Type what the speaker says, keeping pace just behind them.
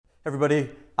Everybody,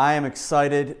 I am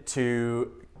excited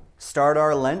to start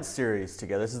our Lent series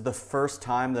together. This is the first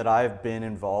time that I've been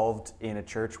involved in a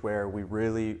church where we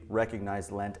really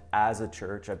recognize Lent as a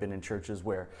church. I've been in churches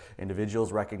where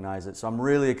individuals recognize it. So I'm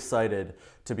really excited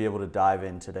to be able to dive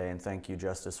in today. And thank you,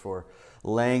 Justice, for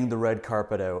laying the red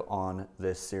carpet out on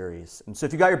this series. And so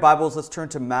if you got your Bibles, let's turn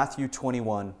to Matthew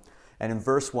 21. And in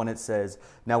verse 1 it says,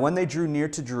 "Now when they drew near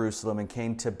to Jerusalem and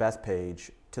came to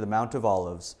Bethphage, to the Mount of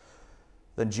Olives,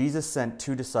 then Jesus sent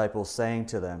two disciples, saying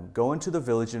to them, 'Go into the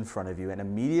village in front of you, and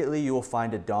immediately you will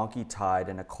find a donkey tied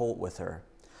and a colt with her.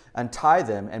 And tie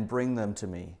them and bring them to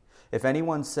me. If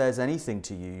anyone says anything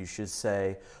to you, you should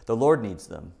say, "The Lord needs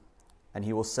them," and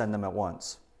he will send them at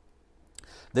once.'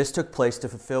 This took place to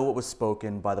fulfill what was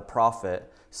spoken by the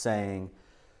prophet, saying,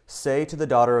 'Say to the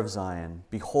daughter of Zion,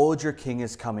 Behold, your king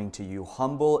is coming to you,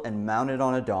 humble and mounted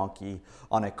on a donkey,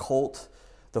 on a colt,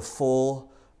 the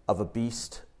foal of a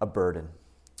beast of burden.'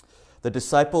 The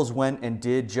disciples went and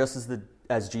did just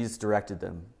as Jesus directed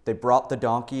them. They brought the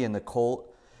donkey and the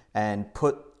colt and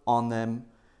put on them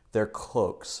their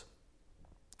cloaks,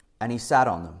 and he sat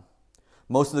on them.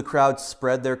 Most of the crowd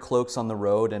spread their cloaks on the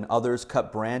road, and others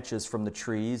cut branches from the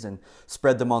trees and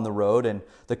spread them on the road. And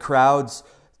the crowds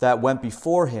that went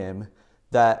before him,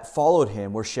 that followed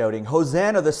him, were shouting,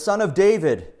 'Hosanna, the Son of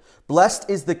David! Blessed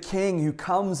is the King who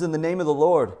comes in the name of the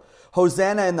Lord!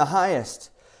 Hosanna in the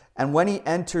highest!' And when he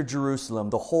entered Jerusalem,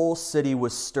 the whole city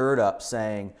was stirred up,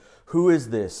 saying, 'Who is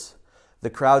this?' The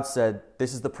crowd said,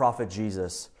 'This is the prophet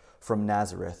Jesus from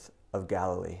Nazareth of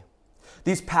Galilee.'"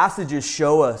 These passages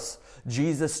show us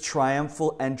Jesus'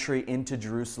 triumphal entry into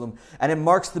Jerusalem, and it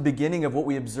marks the beginning of what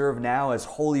we observe now as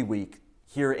Holy Week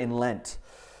here in Lent.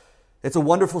 It's a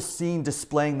wonderful scene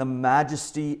displaying the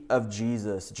majesty of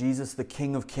Jesus, the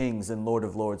King of Kings and Lord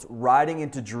of Lords, riding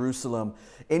into Jerusalem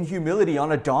in humility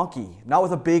on a donkey, not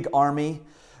with a big army,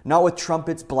 not with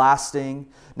trumpets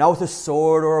blasting, not with a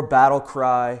sword or a battle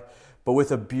cry, but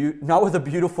not with a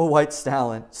beautiful white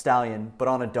stallion, but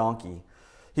on a donkey.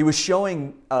 He was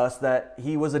showing us that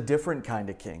he was a different kind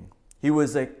of king. He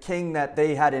was a king that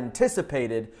they had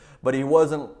anticipated, but he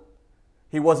wasn't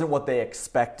what they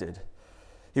expected.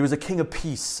 He was a king of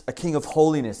peace, a king of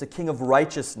holiness, a king of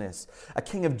righteousness, a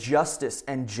king of justice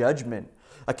and judgment,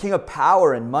 a king of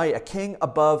power and might, a king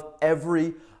above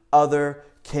every other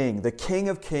king, the King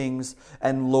of Kings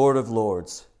and Lord of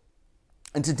Lords.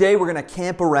 And today we're going to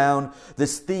camp around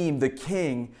this theme, the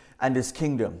King and his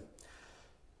kingdom.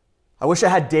 I wish I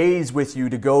had days with you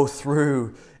to go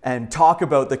through and talk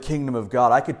about the kingdom of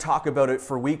God. I could talk about it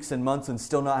for weeks and months and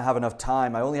still not have enough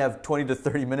time. I only have 20 to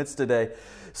 30 minutes today.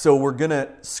 So we're going to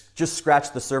just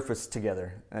scratch the surface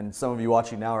together. And some of you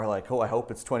watching now are like, "Oh, I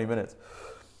hope it's 20 minutes.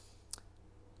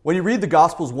 When you read the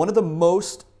Gospels, one of the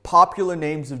most popular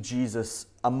names of Jesus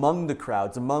among the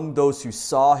crowds, among those who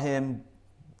saw him,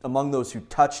 among those who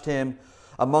touched him,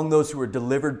 among those who were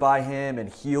delivered by him and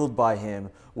healed by him,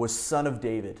 was Son of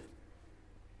David.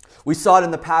 We saw it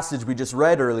in the passage we just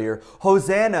read earlier.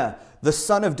 Hosanna, the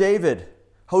Son of David.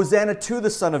 Hosanna to the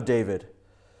Son of David.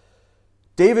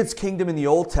 David's kingdom in the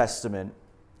Old Testament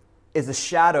is a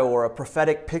shadow or a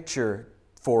prophetic picture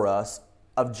for us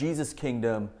of Jesus'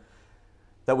 kingdom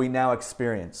that we now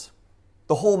experience.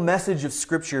 The whole message of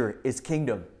Scripture is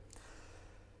kingdom.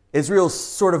 Israel's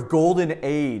sort of golden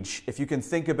age, if you can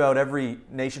think about every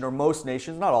nation or most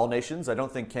nations, not all nations, I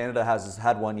don't think Canada has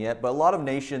had one yet, but a lot of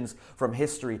nations from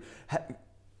history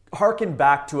harken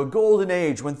back to a golden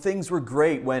age when things were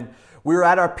great, when we were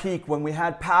at our peak, when we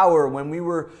had power, when we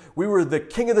were the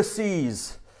king of the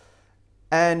seas.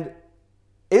 And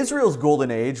Israel's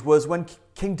golden age was when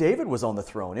King David was on the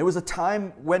throne. It was a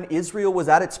time when Israel was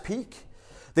at its peak.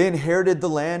 They inherited the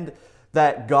land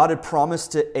that God had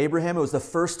promised to Abraham. It was the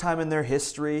first time in their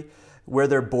history where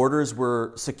their borders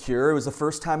were secure. It was the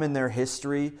first time in their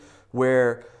history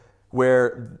where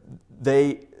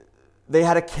they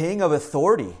had a king of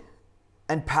authority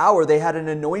and power. They had an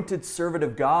anointed servant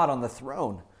of God on the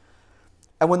throne.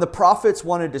 And when the prophets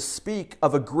wanted to speak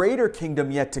of a greater kingdom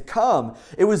yet to come,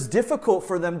 it was difficult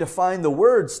for them to find the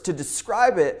words to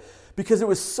describe it because it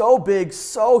was so big,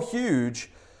 so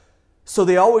huge. So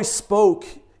they always spoke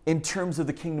in terms of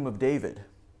the kingdom of David.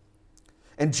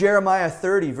 In Jeremiah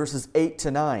 30, verses 8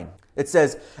 to 9, it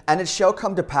says, "And it shall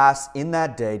come to pass in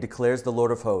that day, declares the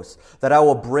Lord of hosts, that I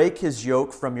will break his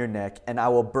yoke from your neck, and I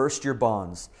will burst your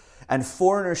bonds. And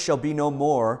foreigners shall no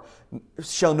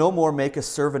more make a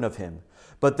servant of him.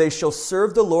 But they shall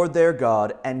serve the Lord their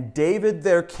God, and David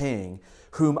their king,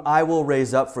 whom I will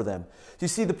raise up for them. You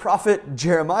see, the prophet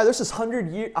Jeremiah, this is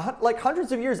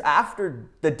hundreds of years after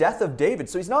the death of David.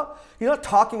 So he's not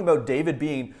talking about David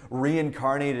being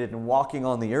reincarnated and walking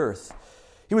on the earth.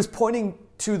 He was pointing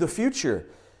to the future.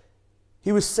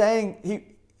 He was saying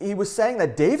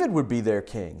that David would be their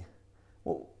king.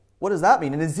 Well, what does that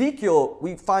mean? In Ezekiel,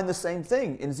 we find the same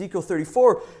thing. In Ezekiel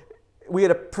 34, we had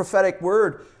a prophetic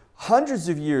word hundreds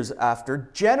of years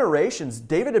after, generations.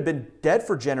 David had been dead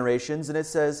for generations, and it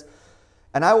says,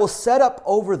 and I will set up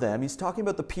over them, he's talking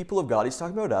about the people of God, he's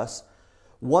talking about us,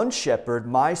 one shepherd,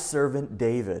 my servant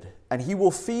David, and he will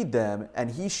feed them,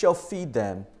 and he shall feed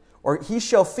them,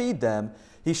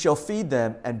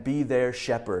 and be their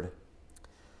shepherd.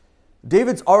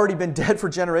 David's already been dead for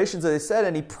generations, as I said,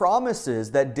 and he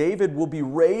promises that David will be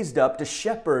raised up to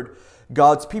shepherd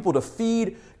God's people, to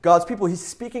feed God's people. He's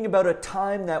speaking about a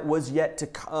time that was yet to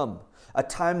come, a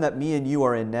time that me and you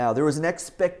are in now. There was an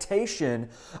expectation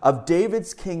of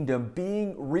David's kingdom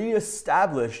being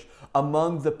reestablished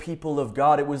among the people of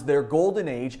God. It was their golden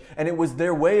age, and it was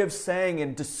their way of saying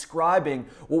and describing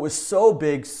what was so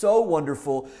big, so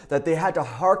wonderful, that they had to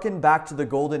hearken back to the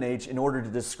golden age in order to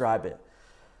describe it.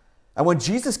 And when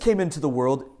Jesus came into the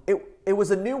world, it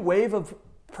was a new wave of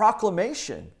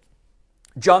proclamation.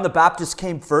 John the Baptist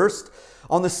came first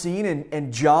on the scene,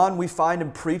 and John, we find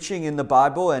him preaching in the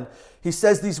Bible, and he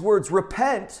says these words,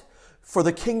 repent, for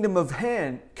the kingdom of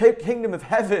heaven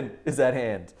is at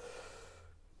hand.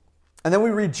 And then we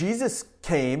read Jesus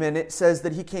came, and it says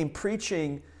that he came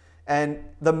preaching, and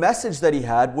the message that he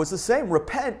had was the same,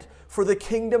 repent, for the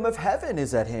kingdom of heaven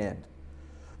is at hand.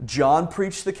 John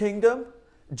preached the kingdom.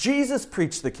 Jesus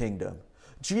preached the kingdom.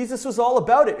 Jesus was all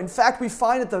about it. In fact, we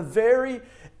find at the very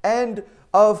end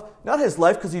of, not his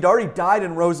life, because he'd already died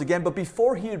and rose again, but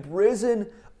before he had risen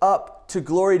up to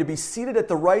glory to be seated at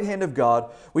the right hand of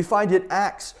God, we find in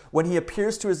Acts, when he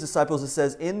appears to his disciples, it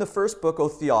says, in the first book, O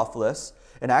Theophilus,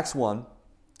 in Acts 1,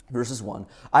 verses 1,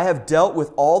 I have dealt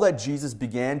with all that Jesus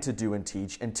began to do and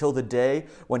teach until the day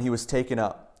when he was taken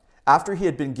up, after he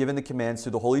had been given the commands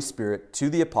through the Holy Spirit to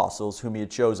the apostles whom he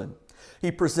had chosen.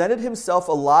 He presented himself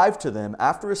alive to them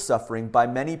after his suffering by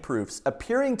many proofs,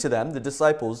 appearing to them, the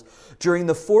disciples, during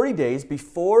the 40 days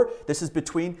before, this is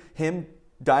between him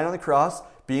dying on the cross,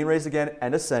 being raised again,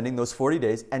 and ascending, those 40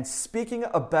 days, and speaking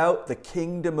about the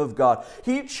kingdom of God.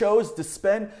 He chose to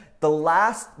spend the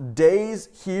last days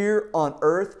here on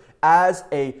earth as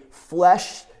a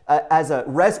flesh, as a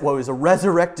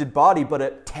resurrected body, but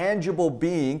a tangible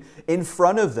being in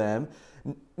front of them.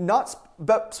 Not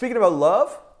speaking about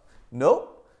love.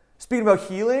 Nope. Speaking about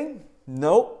healing?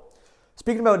 Nope.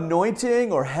 Speaking about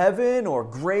anointing or heaven or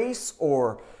grace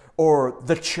or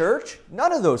the church?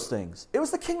 None of those things. It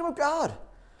was the kingdom of God.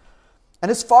 And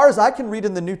as far as I can read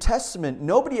in the New Testament,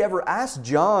 nobody ever asked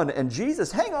John and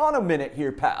Jesus, hang on a minute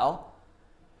here, pal.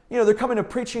 You know, they're coming and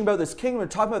preaching about this kingdom and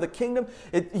talking about the kingdom.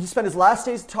 He spent his last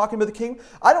days talking about the kingdom.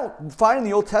 I don't find in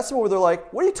the Old Testament where they're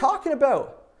like, what are you talking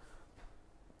about?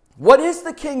 What is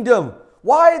the kingdom?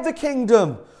 Why the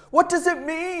kingdom? What does it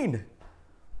mean?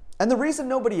 And the reason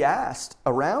nobody asked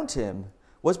around him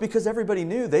was because everybody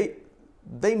knew. They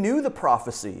knew the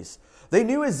prophecies. They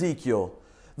knew Ezekiel.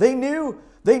 They knew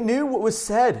what was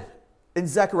said in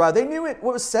Zechariah. They knew what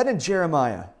was said in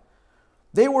Jeremiah.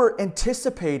 They were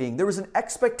anticipating. There was an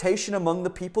expectation among the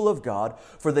people of God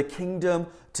for the kingdom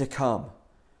to come.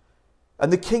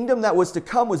 And the kingdom that was to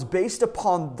come was based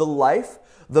upon the life,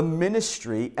 the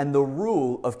ministry, and the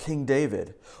rule of King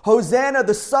David. Hosanna,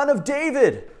 the son of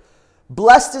David.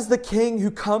 Blessed is the king who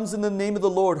comes in the name of the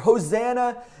Lord.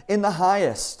 Hosanna in the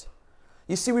highest.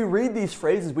 You see, we read these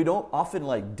phrases, we don't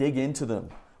often dig into them.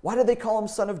 Why did they call him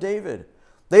son of David?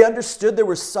 They understood there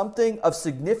was something of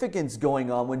significance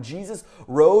going on when Jesus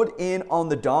rode in on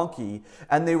the donkey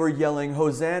and they were yelling,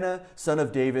 Hosanna, son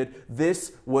of David.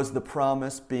 This was the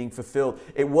promise being fulfilled.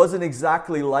 It wasn't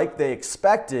exactly like they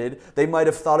expected. They might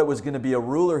have thought it was going to be a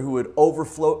ruler who would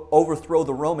overthrow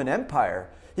the Roman Empire.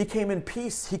 He came in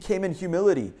peace. He came in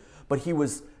humility. But he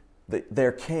was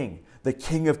their king, the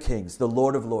King of Kings, the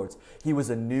Lord of Lords. He was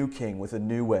a new king with a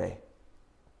new way.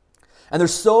 And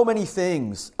there's so many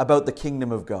things about the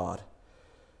kingdom of God.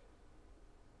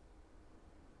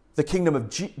 The kingdom of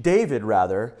David,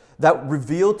 rather, that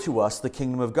revealed to us the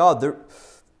kingdom of God.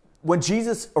 When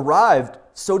Jesus arrived,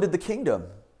 so did the kingdom.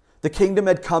 The kingdom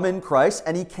had come in Christ,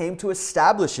 and he came to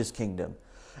establish his kingdom.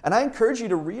 And I encourage you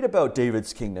to read about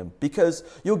David's kingdom, because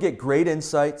you'll get great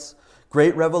insights,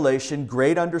 great revelation,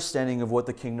 great understanding of what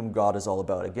the kingdom of God is all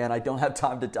about. Again, I don't have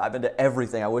time to dive into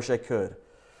everything. I wish I could.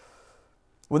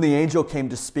 When the angel came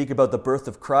to speak about the birth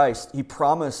of Christ, he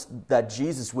promised that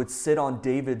Jesus would sit on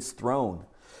David's throne.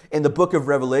 In the book of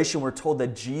Revelation, we're told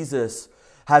that Jesus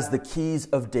has the keys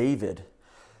of David.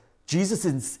 Jesus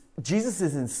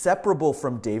is inseparable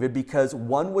from David because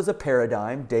one was a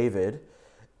paradigm, David,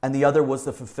 and the other was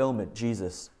the fulfillment,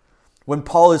 Jesus. When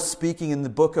Paul is speaking in the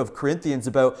book of Corinthians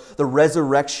about the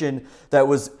resurrection that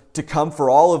was to come for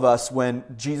all of us when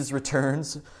Jesus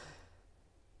returns,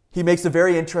 he makes a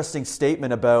very interesting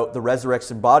statement about the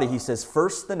resurrection body. He says,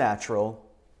 first the natural,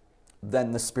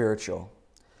 then the spiritual.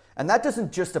 And that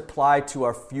doesn't just apply to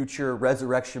our future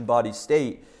resurrection body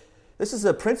state. This is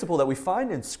a principle that we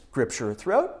find in Scripture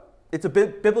throughout. It's a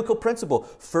biblical principle.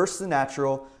 First the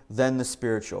natural, then the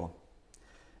spiritual.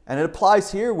 And it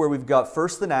applies here where we've got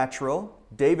first the natural,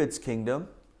 David's kingdom,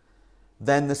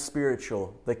 then the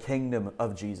spiritual, the kingdom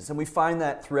of Jesus. And we find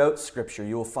that throughout Scripture.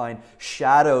 You will find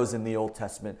shadows in the Old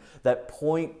Testament that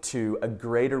point to a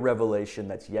greater revelation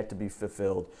that's yet to be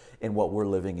fulfilled in what we're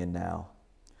living in now.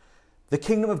 The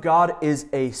kingdom of God is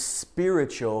a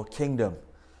spiritual kingdom.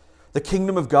 The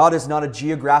kingdom of God is not a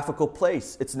geographical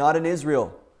place. It's not in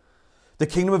Israel. The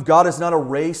kingdom of God is not a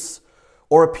race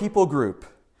or a people group.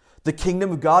 The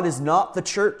kingdom of God is not the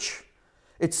church.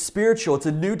 It's spiritual. It's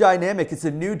a new dynamic. It's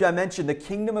a new dimension. The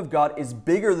kingdom of God is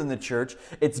bigger than the church.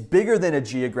 It's bigger than a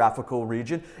geographical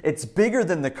region. It's bigger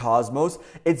than the cosmos.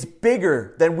 It's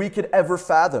bigger than we could ever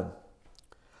fathom.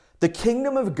 The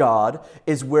kingdom of God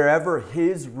is wherever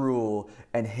His rule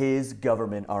and His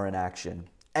government are in action.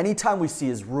 Anytime we see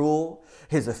His rule,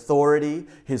 His authority,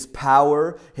 His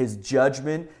power, His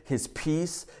judgment, His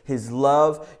peace, His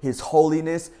love, His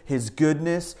holiness, His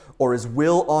goodness, or His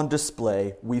will on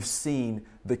display, we've seen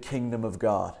the kingdom of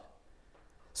God.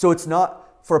 So it's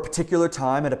not for a particular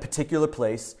time at a particular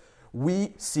place.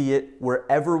 We see it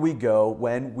wherever we go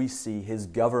when we see His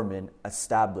government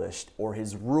established or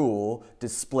His rule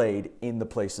displayed in the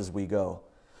places we go.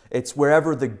 It's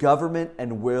wherever the government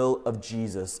and will of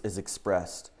Jesus is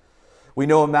expressed. We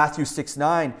know in Matthew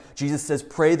 6:9, Jesus says,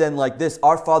 pray then like this,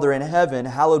 Our Father in heaven,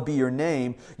 hallowed be your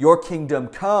name, your kingdom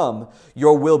come,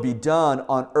 your will be done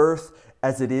on earth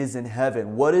as it is in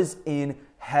heaven. What is in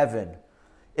heaven?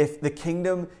 If the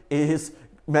kingdom is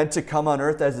meant to come on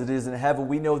earth as it is in heaven,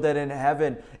 we know that in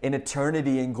heaven, in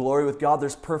eternity, in glory with God,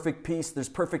 there's perfect peace, there's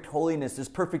perfect holiness, there's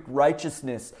perfect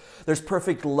righteousness, there's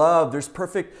perfect love, there's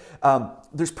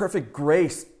perfect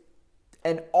grace.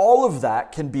 And all of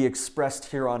that can be expressed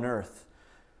here on earth.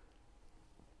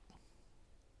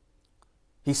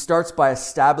 He starts by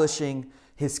establishing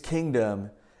His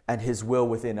kingdom and His will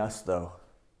within us, though.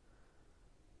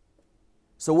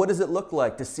 So what does it look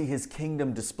like to see His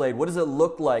kingdom displayed? What does it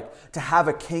look like to have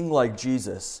a king like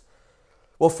Jesus?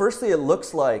 Well, firstly, it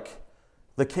looks like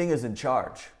the king is in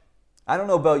charge. I don't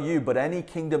know about you, but any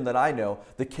kingdom that I know,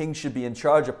 the king should be in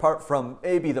charge, apart from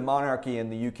maybe the monarchy in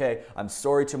the UK. I'm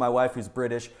sorry to my wife who's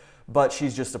British, but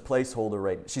she's just a placeholder,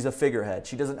 right? She's a figurehead.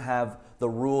 She doesn't have the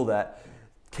rule that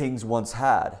kings once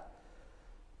had.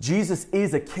 Jesus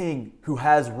is a king who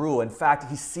has rule. In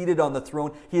fact, He's seated on the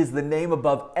throne. He is the name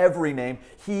above every name.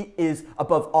 He is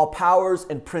above all powers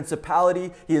and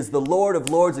principality. He is the Lord of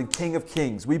lords and King of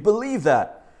kings. We believe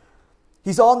that.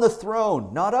 He's on the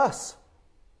throne, not us.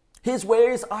 His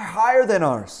ways are higher than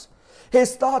ours.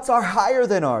 His thoughts are higher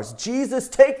than ours. Jesus,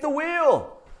 take the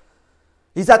wheel.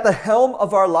 He's at the helm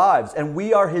of our lives, and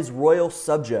we are His royal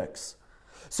subjects.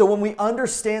 So when we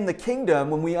understand the kingdom,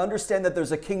 when we understand that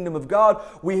there's a kingdom of God,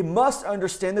 we must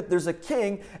understand that there's a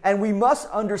king, and we must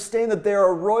understand that there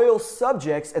are royal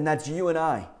subjects, and that's you and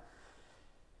I.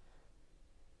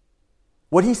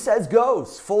 What He says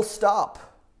goes, full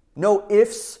stop. No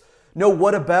ifs, no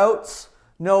whatabouts,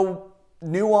 no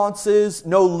nuances,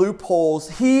 no loopholes.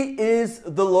 He is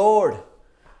the Lord.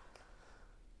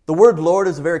 The word Lord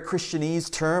is a very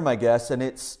Christianese term, I guess, and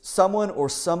it's someone or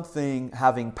something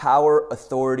having power,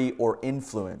 authority, or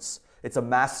influence. It's a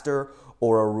master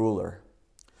or a ruler.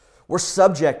 We're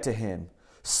subject to Him,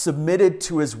 submitted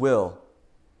to His will.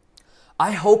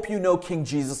 I hope you know King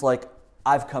Jesus like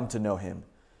I've come to know Him.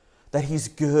 That He's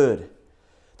good.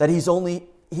 That He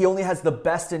only has the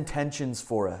best intentions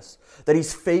for us. That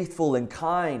He's faithful and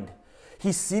kind.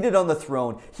 He's seated on the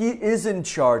throne. He is in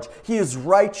charge. He is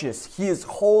righteous. He is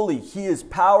holy. He is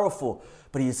powerful.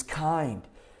 But He is kind.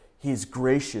 He is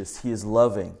gracious. He is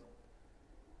loving.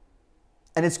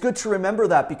 And it's good to remember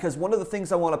that, because one of the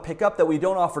things I want to pick up that we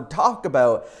don't often talk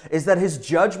about is that His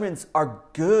judgments are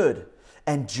good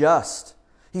and just.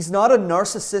 He's not a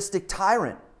narcissistic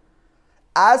tyrant.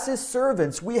 As His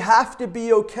servants, we have to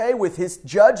be okay with His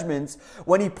judgments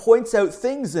when He points out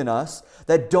things in us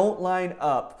that don't line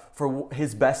up for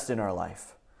His best in our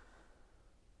life.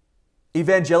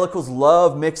 Evangelicals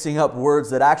love mixing up words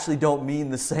that actually don't mean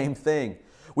the same thing.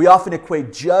 We often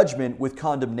equate judgment with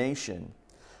condemnation.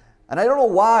 And I don't know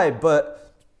why,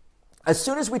 but as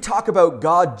soon as we talk about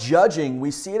God judging,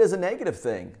 we see it as a negative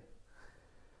thing.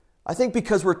 I think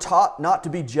because we're taught not to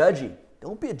be judgy.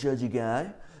 Don't be a judgy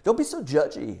guy. Don't be so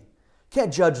judgy.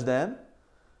 Can't judge them.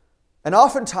 And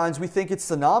oftentimes we think it's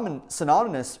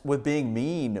synonymous with being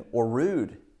mean or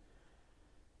rude.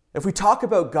 If we talk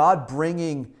about God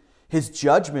bringing his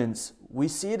judgments, we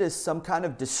see it as some kind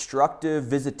of destructive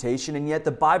visitation, and yet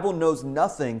the Bible knows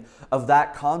nothing of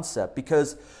that concept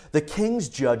because the king's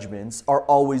judgments are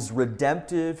always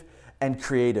redemptive and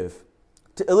creative.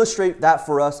 To illustrate that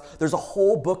for us, there's a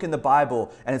whole book in the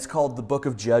Bible, and it's called the Book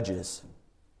of Judges.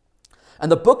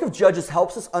 And the Book of Judges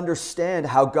helps us understand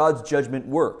how God's judgment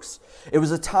works. It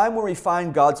was a time where we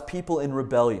find God's people in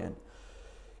rebellion.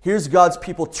 Here's God's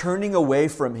people turning away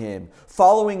from him,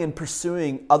 following and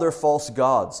pursuing other false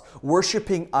gods,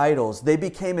 worshiping idols. They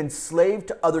became enslaved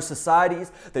to other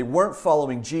societies. They weren't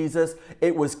following Jesus.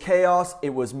 It was chaos.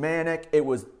 It was manic. It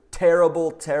was terrible,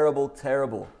 terrible,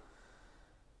 terrible.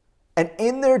 And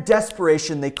in their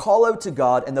desperation, they call out to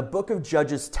God, and the book of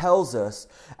Judges tells us,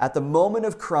 at the moment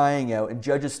of crying out in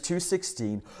Judges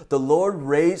 2:16, the Lord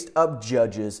raised up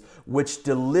judges, which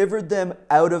delivered them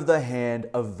out of the hand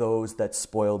of those that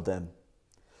spoiled them.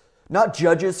 Not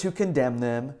judges who condemned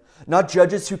them, not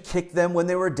judges who kicked them when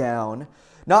they were down,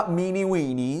 not meanie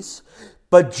weenies,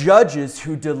 but judges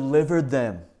who delivered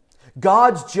them.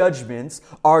 God's judgments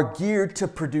are geared to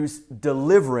produce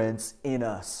deliverance in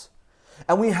us.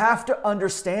 And we have to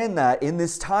understand that in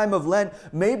this time of Lent,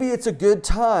 maybe it's a good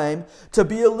time to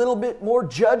be a little bit more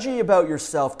judgy about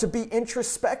yourself, to be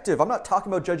introspective. I'm not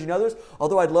talking about judging others,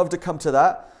 although I'd love to come to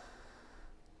that.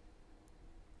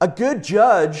 A good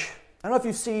judge, I don't know if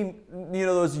you've seen,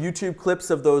 those YouTube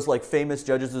clips of those like famous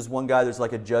judges. There's one guy, there's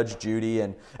like a Judge Judy,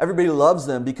 and everybody loves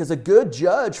them because a good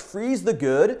judge frees the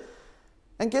good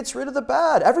and gets rid of the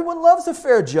bad. Everyone loves a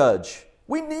fair judge.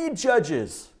 We need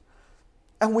judges.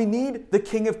 And we need the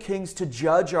King of Kings to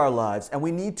judge our lives, and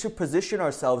we need to position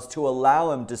ourselves to allow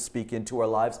him to speak into our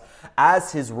lives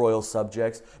as his royal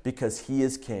subjects because he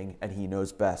is king and he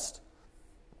knows best.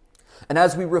 And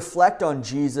as we reflect on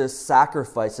Jesus'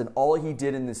 sacrifice and all he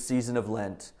did in this season of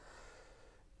Lent,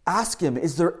 ask him,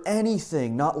 is there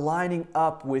anything not lining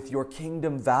up with your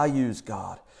kingdom values,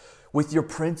 God, with your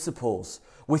principles,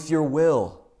 with your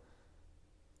will,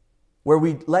 where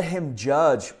we let him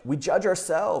judge? We judge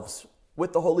ourselves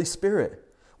with the Holy Spirit.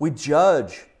 We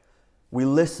judge, we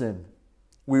listen,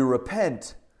 we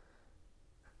repent,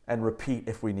 and repeat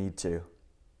if we need to.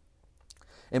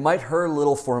 It might hurt a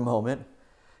little for a moment.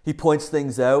 He points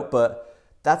things out, but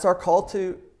that's our call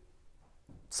to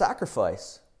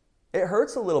sacrifice. It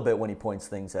hurts a little bit when he points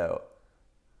things out.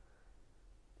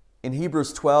 In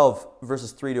Hebrews 12,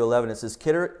 verses 3 to 11, it says,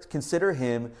 "Consider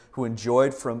him who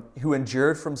endured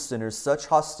from sinners such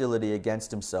hostility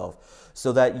against himself,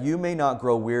 so that you may not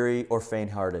grow weary or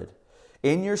faint-hearted.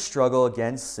 In your struggle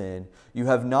against sin, you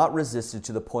have not resisted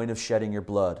to the point of shedding your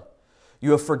blood.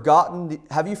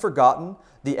 Have you forgotten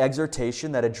the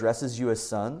exhortation that addresses you as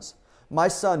sons? My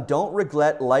son, don't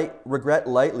regret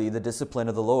lightly the discipline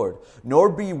of the Lord, nor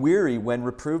be weary when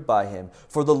reproved by him.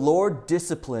 For the Lord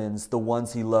disciplines the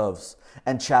ones he loves,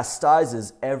 and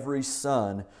chastises every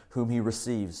son whom he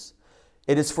receives.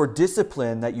 It is for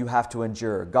discipline that you have to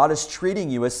endure. God is treating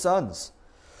you as sons.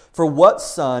 For what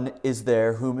son is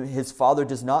there whom his father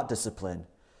does not discipline?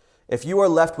 If you are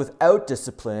left without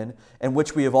discipline, in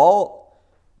which we have all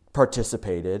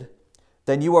participated,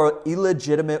 then you are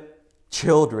illegitimate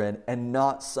children and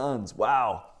not sons."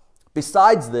 Wow.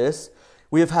 "Besides this,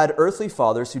 we have had earthly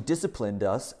fathers who disciplined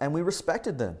us, and we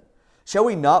respected them. Shall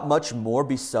we not much more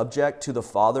be subject to the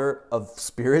Father of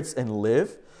spirits and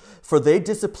live? For they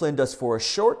disciplined us for a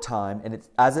short time, and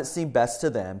as it seemed best to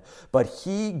them. But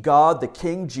he, God, the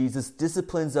King Jesus,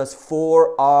 disciplines us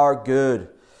for our good.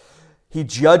 He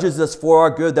judges us for our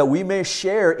good, that we may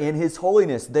share in his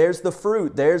holiness." There's the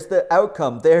fruit. There's the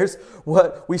outcome. There's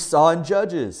what we saw in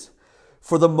Judges.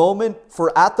 For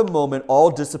at the moment, all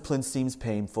discipline seems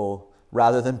painful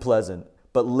rather than pleasant,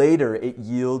 but later it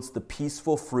yields the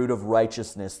peaceful fruit of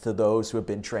righteousness to those who have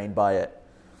been trained by it.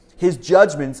 His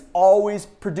judgments always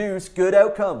produce good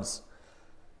outcomes.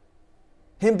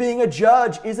 Him being a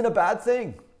judge isn't a bad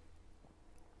thing.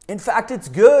 In fact, it's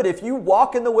good. If you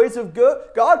walk in the ways of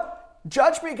God,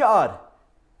 judge me, God.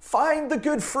 Find the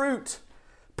good fruit.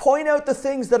 Point out the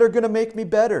things that are going to make me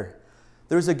better.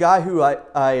 There's a guy who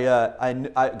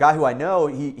I know.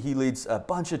 He leads a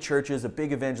bunch of churches, a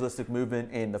big evangelistic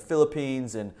movement in the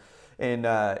Philippines and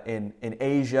in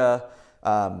Asia.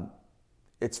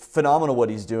 it's phenomenal what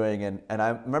he's doing. And I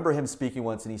remember him speaking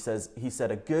once, and he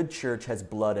said, a good church has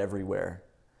blood everywhere.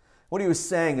 What he was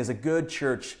saying is a good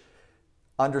church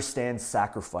understands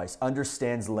sacrifice,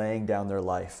 understands laying down their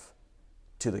life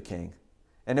to the King.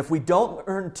 And if we don't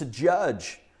learn to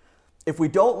judge,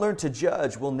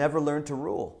 we'll never learn to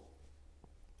rule.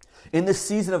 In this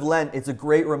season of Lent, it's a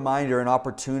great reminder and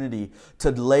opportunity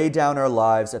to lay down our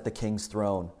lives at the King's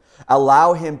throne.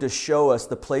 Allow him to show us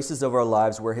the places of our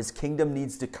lives where his kingdom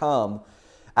needs to come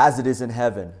as it is in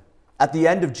heaven. At the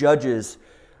end of Judges,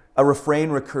 a refrain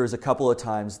recurs a couple of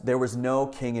times. There was no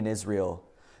king in Israel.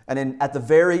 And at the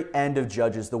very end of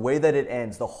Judges, the way that it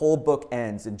ends, the whole book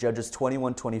ends in Judges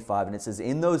 21:25, and it says,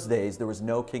 in those days there was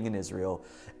no king in Israel.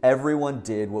 Everyone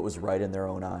did what was right in their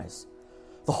own eyes.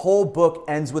 The whole book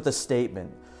ends with this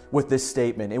statement.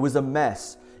 It was a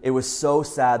mess. It was so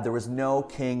sad. There was no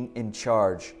king in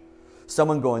charge.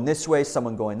 Someone going this way,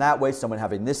 someone going that way, someone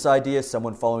having this idea,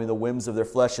 someone following the whims of their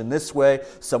flesh in this way,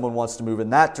 someone wants to move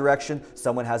in that direction,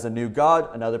 someone has a new god,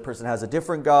 another person has a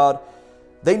different god.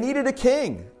 They needed a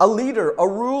king, a leader, a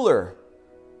ruler.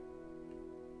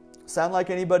 Sound like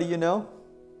anybody you know?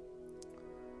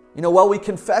 You know, while we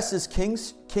confess his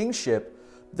kingship,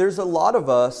 there's a lot of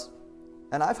us,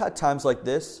 and I've had times like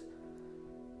this,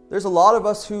 there's a lot of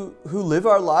us who live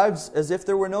our lives as if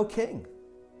there were no king.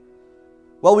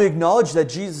 While we acknowledge that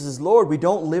Jesus is Lord, we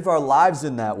don't live our lives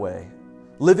in that way.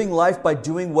 Living life by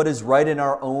doing what is right in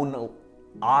our own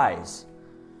eyes.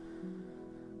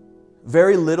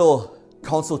 Very little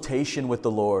consultation with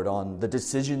the Lord on the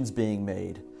decisions being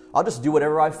made. I'll just do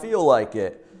whatever I feel like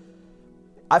it.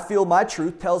 I feel my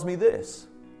truth tells me this.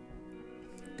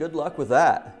 Good luck with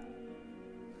that.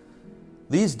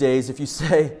 These days, if you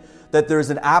say that there is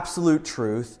an absolute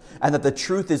truth and that the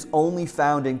truth is only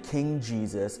found in King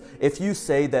Jesus, if you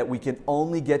say that we can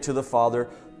only get to the Father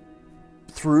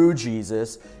through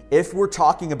Jesus, if we're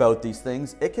talking about these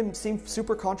things, it can seem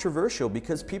super controversial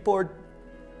because people are,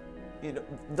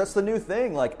 that's the new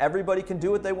thing. Like, everybody can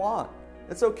do what they want.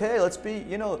 It's okay. Let's be,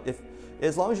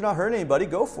 as long as you're not hurting anybody,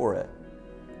 go for it.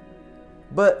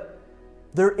 But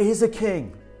there is a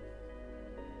king.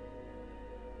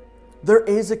 There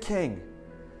is a king.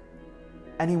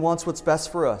 And he wants what's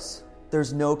best for us.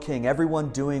 There's no king. Everyone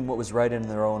doing what was right in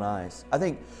their own eyes. I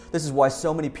think this is why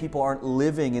so many people aren't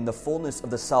living in the fullness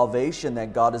of the salvation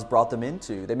that God has brought them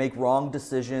into. They make wrong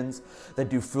decisions. They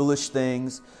do foolish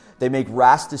things. They make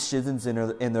rash decisions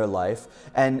in their life.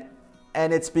 And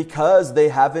it's because they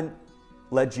haven't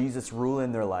let Jesus rule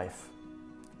in their life.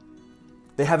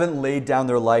 They haven't laid down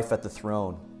their life at the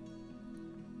throne.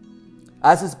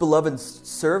 As his beloved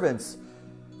servants,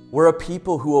 we're a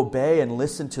people who obey and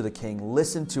listen to the King,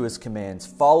 listen to his commands,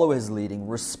 follow his leading,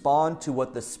 respond to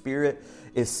what the Spirit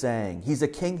is saying. He's a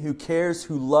king who cares,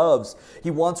 who loves.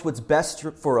 He wants what's best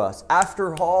for us.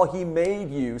 After all, he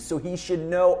made you, so he should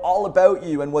know all about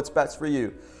you and what's best for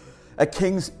you. A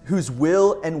king whose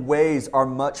will and ways are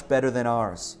much better than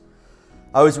ours.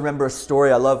 I always remember a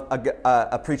story. I love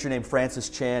a preacher named Francis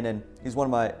Chan, and he's one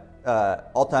of my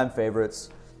all-time favorites.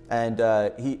 And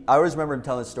I always remember him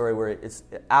telling a story where it's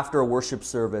after a worship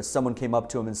service, someone came up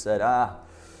to him and said,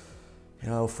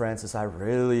 Francis, I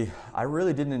really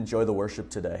didn't enjoy the worship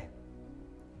today.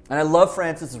 And I love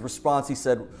Francis's response. He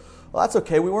said, well, that's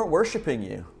okay. We weren't worshiping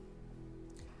you.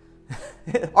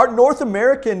 Our North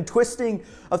American twisting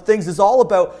of things is all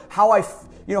about how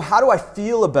do I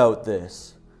feel about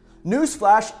this?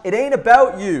 Newsflash, it ain't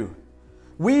about you.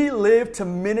 We live to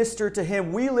minister to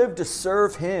him. We live to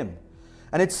serve him.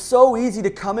 And it's so easy to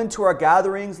come into our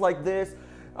gatherings like this,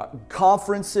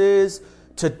 conferences,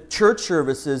 to church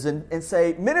services and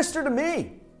say, minister to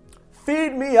me.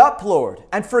 Feed me up, Lord.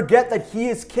 And forget that he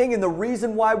is king, and the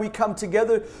reason why we come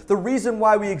together, the reason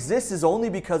why we exist is only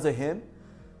because of him.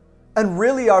 And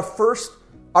really our first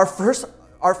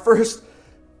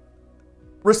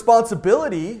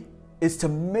responsibility is to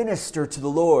minister to the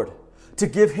Lord, to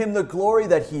give him the glory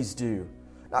that he's due.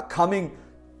 Not coming,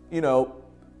 it's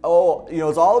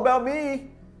all about me.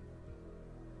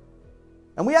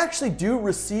 And we actually do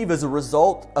receive as a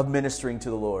result of ministering to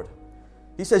the Lord.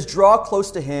 He says, draw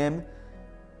close to him,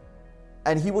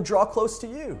 and he will draw close to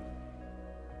you.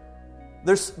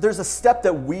 There's a step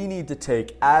that we need to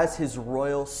take as his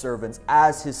royal servants,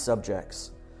 as his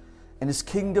subjects. And his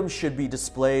kingdom should be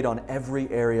displayed on every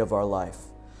area of our life.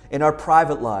 In our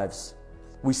private lives,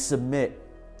 we submit.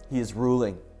 He is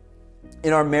ruling.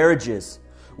 In our marriages,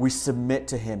 we submit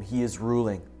to him. He is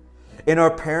ruling. In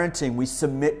our parenting, we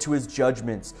submit to his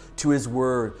judgments, to his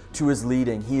word, to his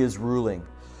leading. He is ruling.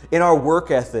 In our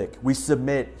work ethic, we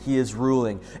submit, He is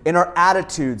ruling. In our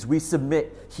attitudes, we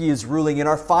submit, He is ruling. In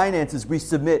our finances, we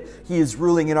submit, He is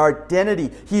ruling. In our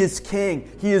identity, He is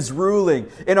King, He is ruling.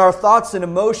 In our thoughts and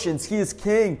emotions, He is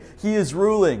King, He is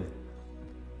ruling.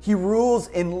 He rules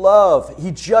in love.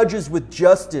 He judges with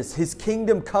justice. His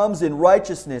kingdom comes in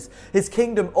righteousness. His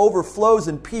kingdom overflows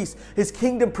in peace. His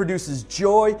kingdom produces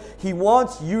joy. He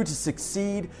wants you to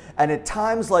succeed. And at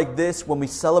times like this, when we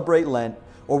celebrate Lent,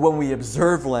 or when we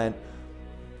observe Lent,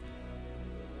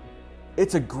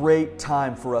 it's a great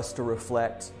time for us to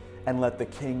reflect and let the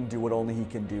King do what only He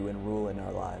can do and rule in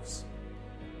our lives.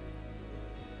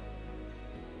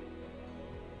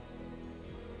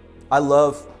 I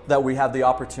love that we have the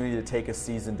opportunity to take a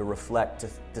season to reflect,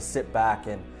 to sit back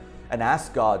and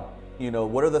ask God,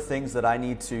 what are the things that I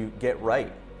need to get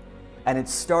right? And it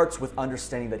starts with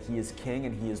understanding that He is King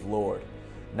and He is Lord.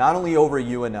 Not only over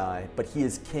you and I, but He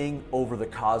is King over the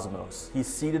cosmos. He's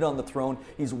seated on the throne.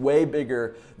 He's way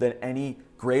bigger than any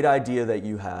great idea that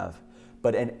you have.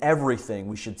 But in everything,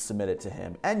 we should submit it to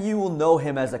Him. And you will know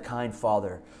Him as a kind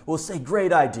Father. We'll say,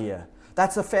 great idea.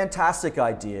 That's a fantastic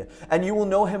idea. And you will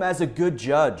know Him as a good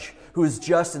judge who is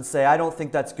just and say, I don't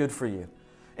think that's good for you.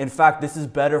 In fact, this is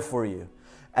better for you.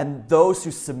 And those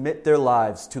who submit their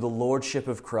lives to the Lordship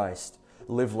of Christ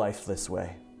live life this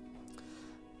way.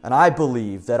 And I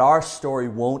believe that our story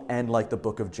won't end like the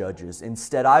book of Judges.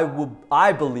 Instead,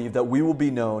 I believe that we will be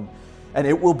known, and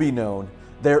it will be known,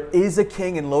 there is a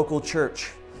king in local church,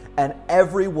 and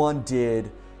everyone did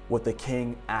what the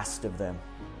king asked of them.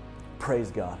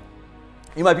 Praise God.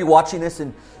 You might be watching this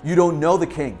and you don't know the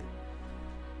king,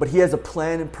 but He has a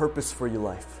plan and purpose for your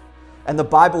life. And the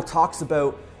Bible talks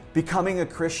about becoming a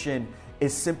Christian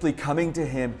is simply coming to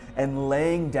Him and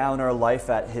laying down our life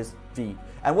at His feet.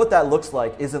 And what that looks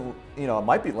like isn't, it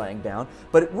might be laying down,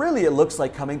 but it looks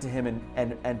like coming to Him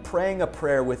and praying a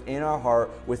prayer within our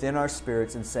heart, within our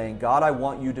spirits, and saying, God, I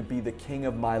want You to be the king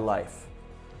of my life.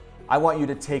 I want You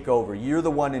to take over. You're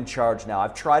the one in charge now.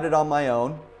 I've tried it on my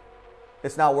own.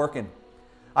 It's not working.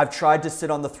 I've tried to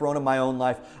sit on the throne of my own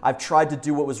life. I've tried to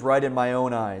do what was right in my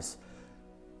own eyes.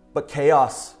 But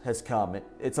chaos has come.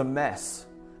 It's a mess.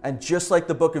 And just like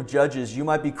the book of Judges, you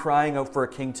might be crying out for a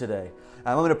king today.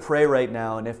 I'm going to pray right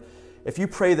now, and if you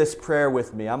pray this prayer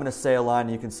with me, I'm going to say a line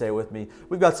and you can say it with me.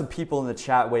 We've got some people in the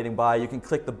chat waiting by. You can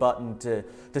click the button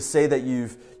to say that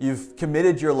you've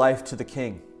committed your life to the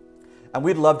King. And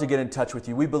we'd love to get in touch with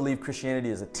you. We believe Christianity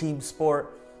is a team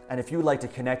sport, and if you would like to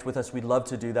connect with us, we'd love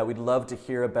to do that. We'd love to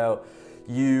hear about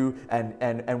you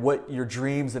and what your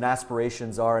dreams and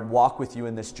aspirations are and walk with you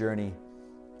in this journey.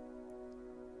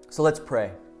 So let's pray.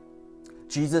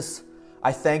 Jesus,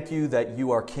 I thank You that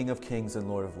You are King of Kings and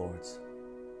Lord of Lords.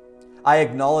 I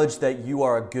acknowledge that You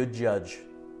are a good judge.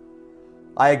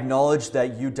 I acknowledge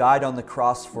that You died on the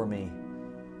cross for me.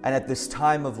 And at this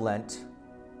time of Lent,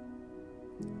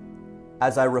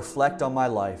 as I reflect on my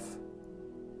life,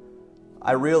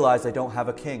 I realize I don't have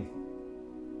a king.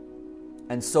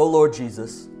 And so, Lord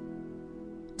Jesus,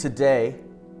 today,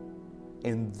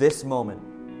 in this moment,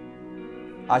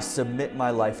 I submit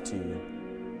my life to You.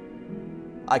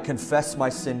 I confess my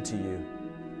sin to You.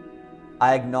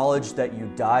 I acknowledge that You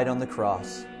died on the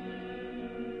cross.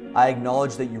 I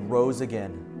acknowledge that You rose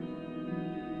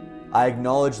again. I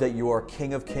acknowledge that You are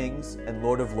King of Kings and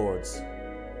Lord of Lords.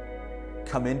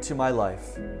 Come into my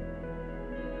life.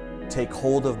 Take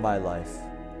hold of my life.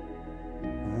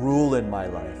 Rule in my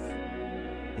life.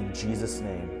 In Jesus'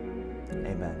 name,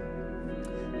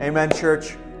 amen. Amen,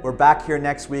 church. We're back here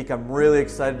next week. I'm really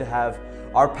excited to have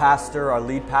our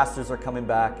lead pastors are coming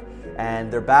back,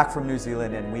 and they're back from New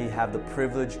Zealand, and we have the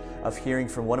privilege of hearing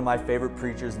from one of my favorite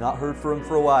preachers, not heard from him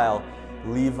for a while,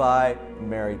 Levi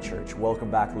Mary Church. Welcome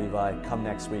back, Levi. Come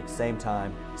next week, same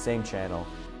time, same channel.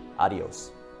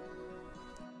 Adios.